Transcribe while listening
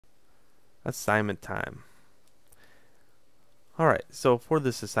Assignment time. Alright, so for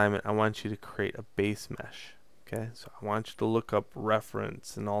this assignment, I want you to create a base mesh. Okay, so I want you to look up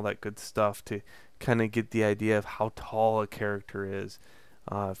reference and all that good stuff to kind of get the idea of how tall a character is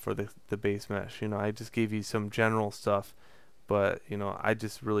for the base mesh. You know, I just gave you some general stuff, but you know, I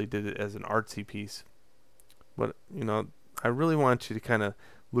just really did it as an artsy piece. But you know, I really want you to kind of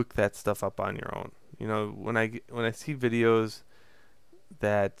look that stuff up on your own. You know, when I see videos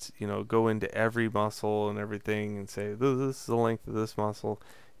that, you know, go into every muscle and everything and say this is the length of this muscle,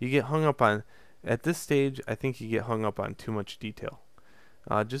 you get hung up on, at this stage I think you get hung up on too much detail.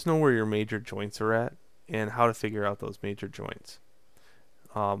 Just know where your major joints are at and how to figure out those major joints.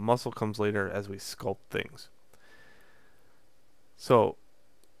 Muscle comes later as we sculpt things. So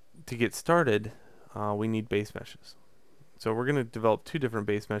to get started, we need base meshes. So we're going to develop two different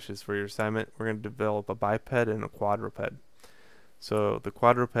base meshes for your assignment. We're going to develop a biped and a quadruped. So the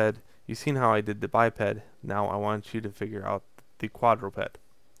quadruped, you've seen how I did the biped. Now I want you to figure out the quadruped.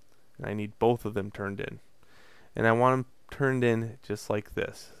 And I need both of them turned in. And I want them turned in just like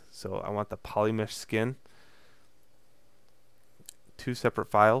this. So I want the polymesh skin, two separate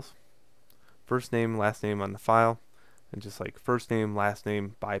files, first name, last name on the file, and just like first name, last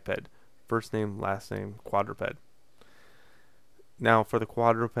name, biped, first name, last name, quadruped. Now for the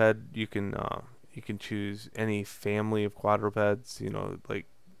quadruped, you can choose any family of quadrupeds. You know, like,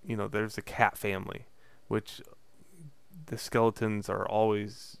 you know, there's a cat family, which the skeletons are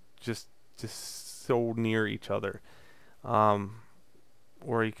always just so near each other.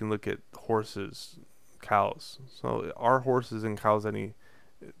 Or you can look at horses, cows. So are horses and cows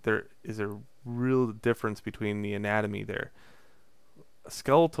there is a real difference between the anatomy there.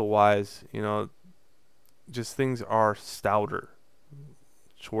 Skeletal wise, you know, just things are stouter,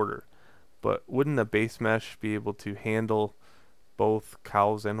 shorter. But wouldn't a base mesh be able to handle both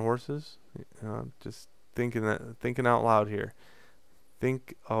cows and horses? Just thinking out loud here.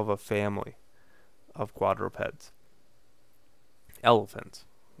 Think of a family of quadrupeds. Elephants.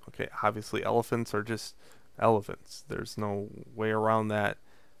 Okay, obviously elephants are just elephants. There's no way around that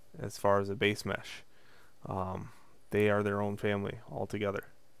as far as a base mesh. They are their own family altogether.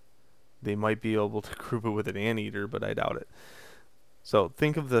 They might be able to group it with an anteater, but I doubt it. So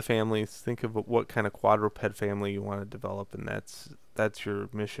think of the families, think of what kind of quadruped family you want to develop, and that's your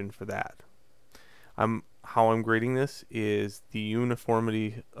mission for that. How I'm grading this is the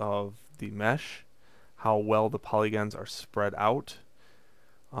uniformity of the mesh, how well the polygons are spread out.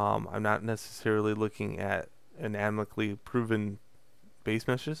 I'm not necessarily looking at anatomically proven base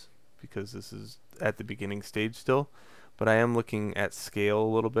meshes because this is at the beginning stage still, but I am looking at scale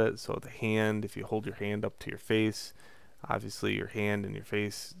a little bit. So the hand, if you hold your hand up to your face, obviously your hand and your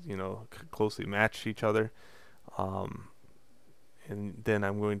face, you know, closely match each other. And then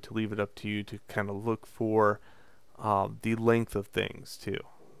I'm going to leave it up to you to kind of look for the length of things too.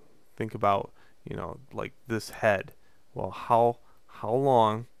 Think about, you know, like this head. Well, how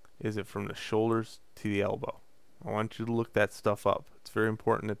long is it from the shoulders to the elbow? I want you to look that stuff up. It's very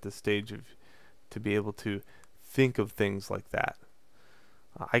important at this stage to be able to think of things like that.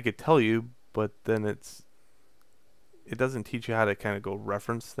 I could tell you, but then it doesn't teach you how to kind of go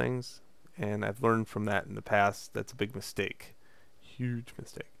reference things, and I've learned from that in the past. That's a big mistake, huge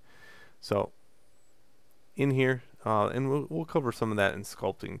mistake. So in here, and we'll cover some of that in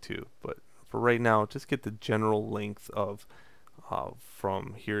sculpting too, but for right now, just get the general length of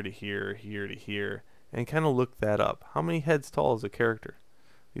from here to here, here to here, and kind of look that up. How many heads tall is a character?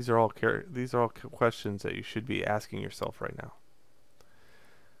 These are all questions that you should be asking yourself right now.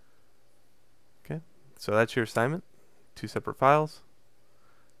 Okay, so that's your assignment. Two separate files.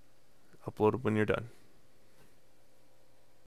 Upload it when you're done.